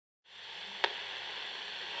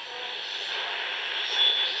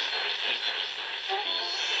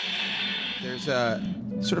There's a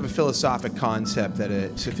sort of a philosophic concept that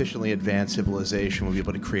a sufficiently advanced civilization will be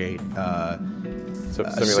able to create a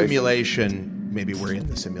simulation. Maybe we're in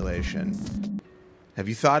the simulation. Have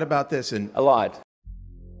you thought about this? A lot.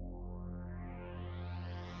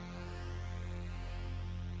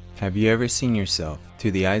 Have you ever seen yourself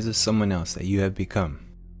through the eyes of someone else that you have become,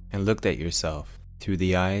 and looked at yourself through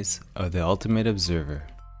the eyes of the ultimate observer?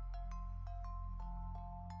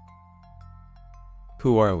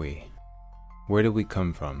 Who are we? Where do we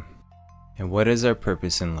come from? And what is our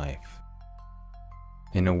purpose in life?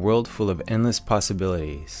 In a world full of endless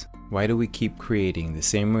possibilities, why do we keep creating the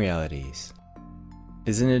same realities?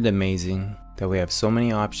 Isn't it amazing that we have so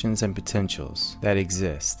many options and potentials that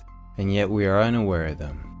exist, and yet we are unaware of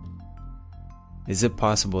them? Is it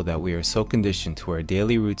possible that we are so conditioned to our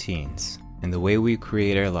daily routines and the way we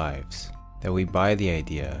create our lives that we buy the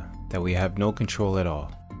idea that we have no control at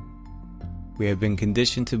all? We have been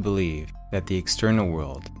conditioned to believe that the external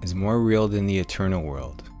world is more real than the eternal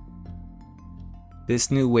world. This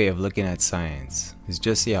new way of looking at science is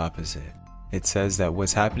just the opposite. It says that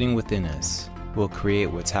what's happening within us will create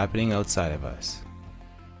what's happening outside of us.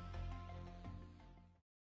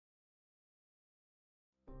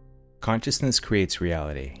 Consciousness creates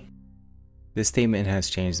reality. This statement has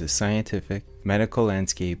changed the scientific, medical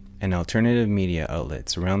landscape, and alternative media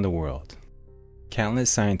outlets around the world. Countless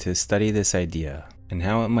scientists study this idea and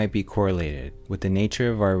how it might be correlated with the nature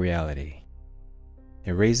of our reality.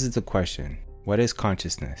 It raises the question, what is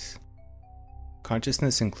consciousness?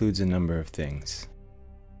 Consciousness includes a number of things.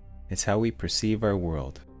 It's how we perceive our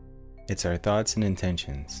world. It's our thoughts and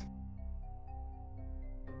intentions.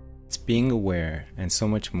 It's being aware and so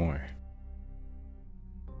much more.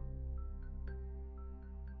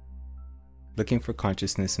 Looking for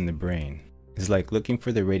consciousness in the brain is like looking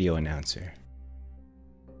for the radio announcer.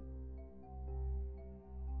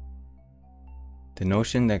 The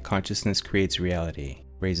notion that consciousness creates reality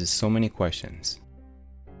raises so many questions.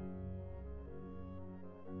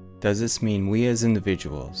 Does this mean we as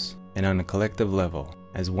individuals, and on a collective level,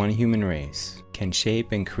 as one human race, can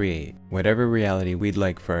shape and create whatever reality we'd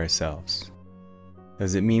like for ourselves?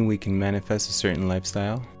 Does it mean we can manifest a certain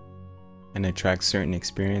lifestyle and attract certain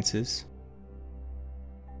experiences?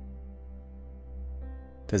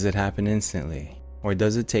 Does it happen instantly, or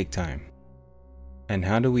does it take time? And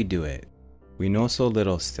how do we do it? We know so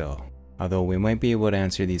little still. Although we might be able to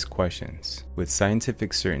answer these questions with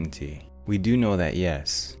scientific certainty, we do know that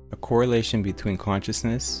yes, a correlation between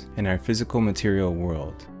consciousness and our physical material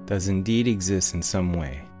world does indeed exist in some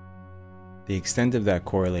way. The extent of that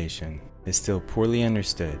correlation is still poorly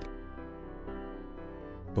understood.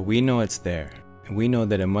 But we know it's there, and we know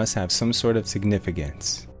that it must have some sort of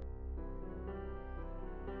significance.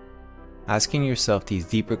 Asking yourself these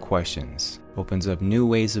deeper questions opens up new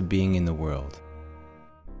ways of being in the world.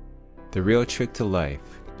 The real trick to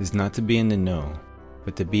life is not to be in the know,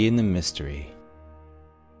 but to be in the mystery.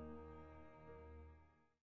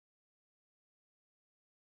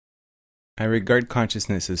 I regard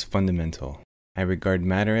consciousness as fundamental. I regard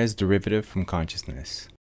matter as derivative from consciousness.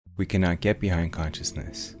 We cannot get behind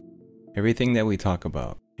consciousness. Everything that we talk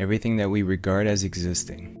about, everything that we regard as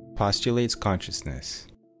existing, postulates consciousness.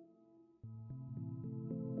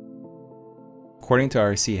 According to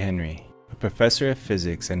R.C. Henry, a professor of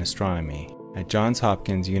physics and astronomy at Johns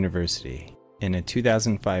Hopkins University, in a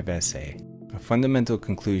 2005 essay, a fundamental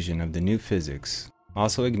conclusion of the new physics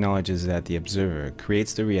also acknowledges that the observer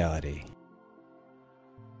creates the reality.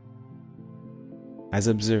 As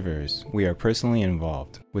observers, we are personally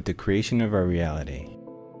involved with the creation of our reality.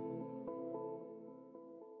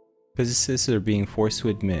 Physicists are being forced to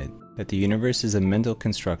admit that the universe is a mental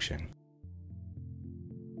construction.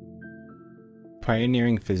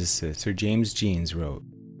 Pioneering physicist Sir James Jeans wrote,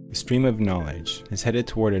 "The stream of knowledge is headed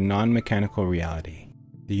toward a non-mechanical reality.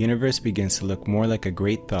 The universe begins to look more like a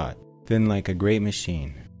great thought than like a great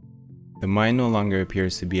machine. The mind no longer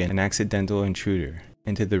appears to be an accidental intruder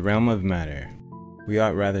into the realm of matter. We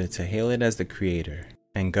ought rather to hail it as the creator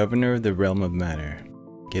and governor of the realm of matter.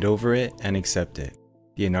 Get over it and accept it.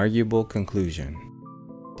 The inarguable conclusion.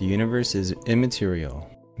 The universe is immaterial,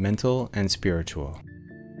 mental, and spiritual."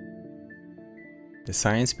 The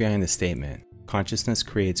science behind the statement, consciousness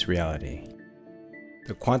creates reality.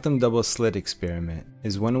 The quantum double-slit experiment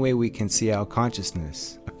is one way we can see how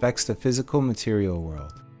consciousness affects the physical material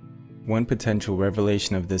world. One potential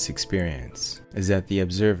revelation of this experience is that the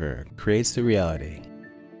observer creates the reality.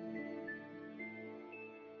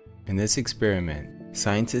 In this experiment,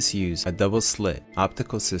 scientists use a double-slit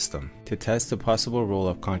optical system to test the possible role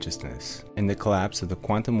of consciousness in the collapse of the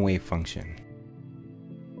quantum wave function.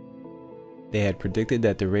 They had predicted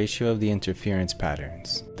that the ratio of the interference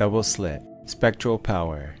patterns, double slit, spectral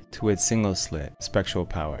power, to its single slit, spectral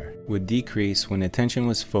power, would decrease when attention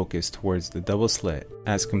was focused towards the double slit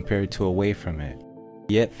as compared to away from it,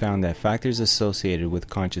 yet found that factors associated with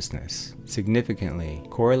consciousness significantly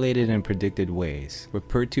correlated in predicted ways with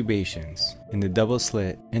perturbations in the double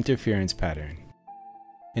slit interference pattern.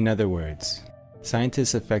 In other words,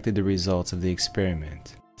 scientists affected the results of the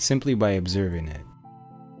experiment simply by observing it.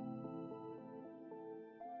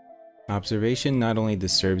 Observation not only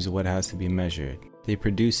disturbs what has to be measured, they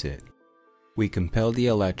produce it. We compel the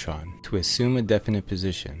electron to assume a definite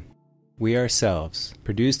position. We ourselves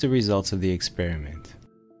produce the results of the experiment.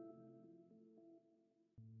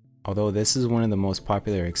 Although this is one of the most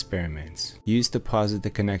popular experiments used to posit the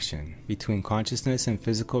connection between consciousness and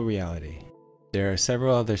physical reality, there are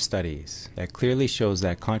several other studies that clearly shows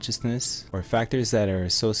that consciousness, or factors that are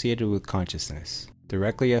associated with consciousness,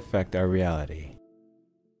 directly affect our reality.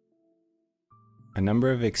 A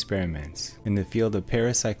number of experiments in the field of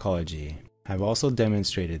parapsychology have also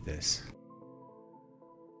demonstrated this.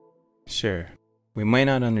 Sure, we might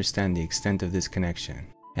not understand the extent of this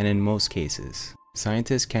connection, and in most cases,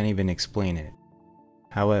 scientists can't even explain it.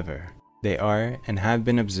 However, they are and have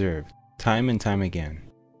been observed time and time again.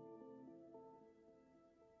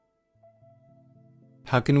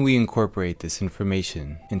 How can we incorporate this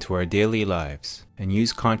information into our daily lives and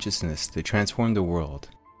use consciousness to transform the world?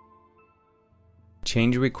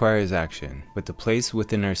 Change requires action, but the place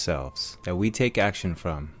within ourselves that we take action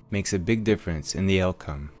from makes a big difference in the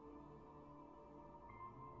outcome.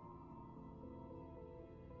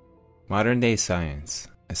 Modern-day science,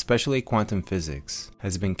 especially quantum physics,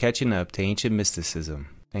 has been catching up to ancient mysticism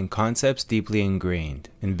and concepts deeply ingrained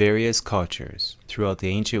in various cultures throughout the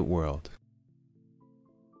ancient world.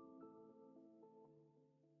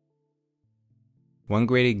 One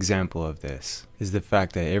great example of this is the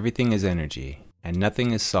fact that everything is energy and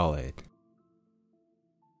nothing is solid.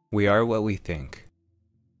 We are what we think.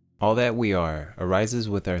 All that we are arises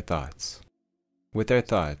with our thoughts. With our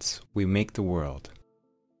thoughts, we make the world.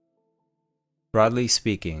 Broadly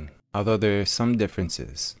speaking, although there are some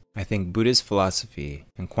differences, I think Buddhist philosophy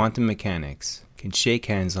and quantum mechanics can shake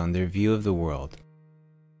hands on their view of the world.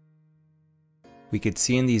 We could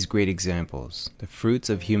see in these great examples the fruits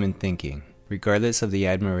of human thinking, regardless of the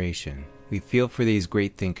admiration we feel for these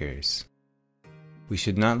great thinkers. We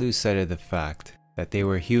should not lose sight of the fact that they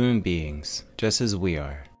were human beings just as we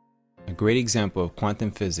are. A great example of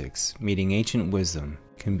quantum physics meeting ancient wisdom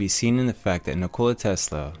can be seen in the fact that Nikola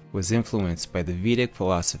Tesla was influenced by the Vedic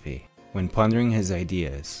philosophy when pondering his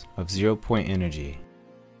ideas of zero-point energy.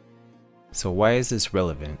 So why is this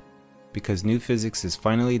relevant? Because new physics is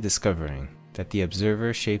finally discovering that the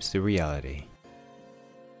observer shapes the reality.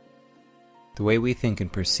 The way we think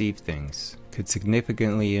and perceive things could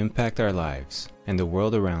significantly impact our lives and the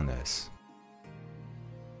world around us.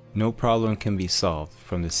 No problem can be solved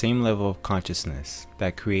from the same level of consciousness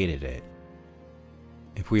that created it.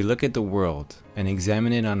 If we look at the world and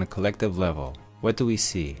examine it on a collective level, what do we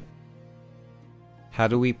see? How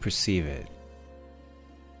do we perceive it?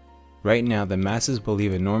 Right now, the masses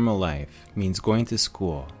believe a normal life means going to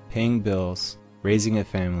school, paying bills, raising a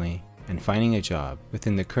family, and finding a job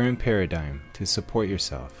within the current paradigm to support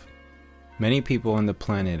yourself. Many people on the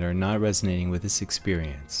planet are not resonating with this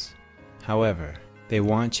experience. However, they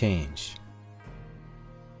want change.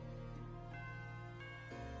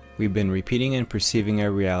 We've been repeating and perceiving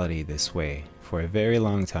our reality this way for a very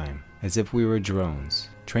long time, as if we were drones,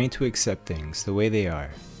 trained to accept things the way they are,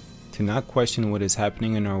 to not question what is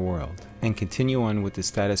happening in our world, and continue on with the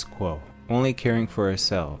status quo, only caring for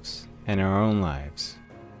ourselves and our own lives.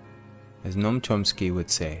 As Noam Chomsky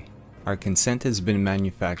would say, our consent has been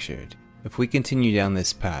manufactured. If we continue down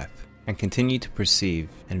this path and continue to perceive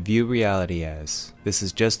and view reality as this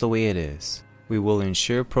is just the way it is, we will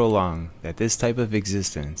ensure prolong this type of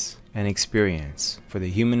existence and experience for the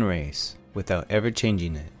human race without ever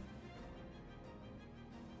changing it.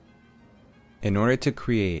 In order to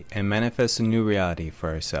create and manifest a new reality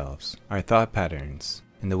for ourselves, our thought patterns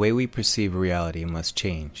and the way we perceive reality must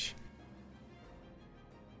change.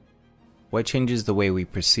 What changes the way we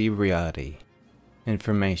perceive reality?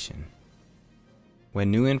 Information. When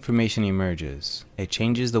new information emerges, it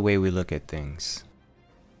changes the way we look at things.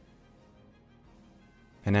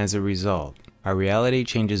 And as a result, our reality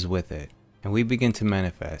changes with it, and we begin to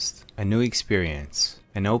manifest a new experience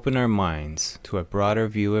and open our minds to a broader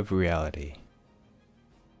view of reality.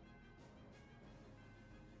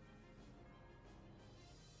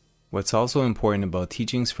 What's also important about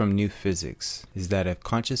teachings from new physics is that if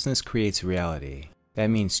consciousness creates reality, that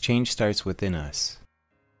means change starts within us.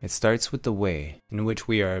 It starts with the way in which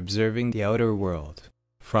we are observing the outer world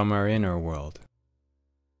from our inner world.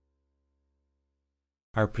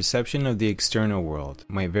 Our perception of the external world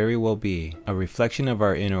might very well be a reflection of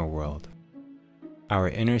our inner world, our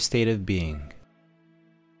inner state of being.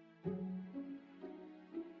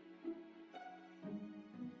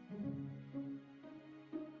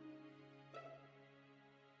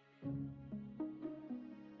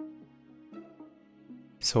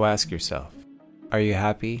 So ask yourself, are you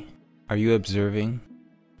happy? Are you observing,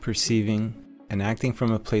 perceiving, and acting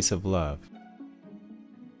from a place of love?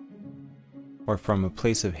 Or from a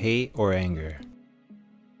place of hate or anger?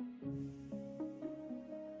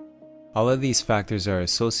 All of these factors are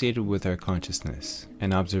associated with our consciousness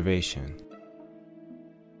and observation.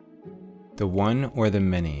 The one or the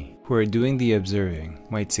many who are doing the observing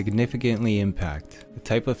might significantly impact the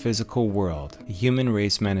type of physical world the human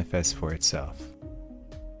race manifests for itself.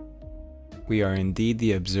 We are indeed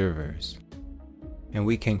the observers, and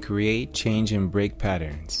we can create, change, and break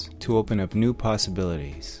patterns to open up new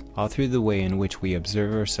possibilities, all through the way in which we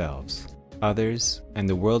observe ourselves, others, and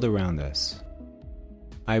the world around us.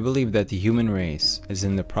 I believe that the human race is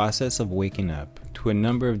in the process of waking up to a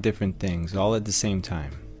number of different things all at the same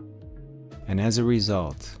time. And as a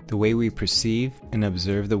result, the way we perceive and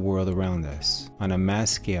observe the world around us on a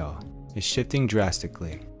mass scale is shifting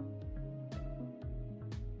drastically.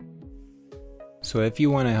 So if you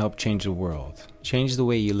want to help change the world, change the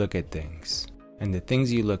way you look at things, and the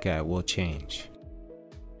things you look at will change.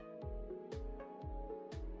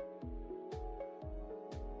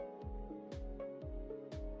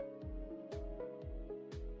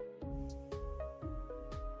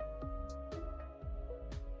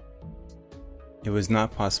 It was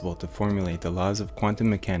not possible to formulate the laws of quantum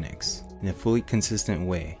mechanics in a fully consistent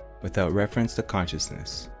way without reference to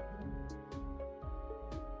consciousness.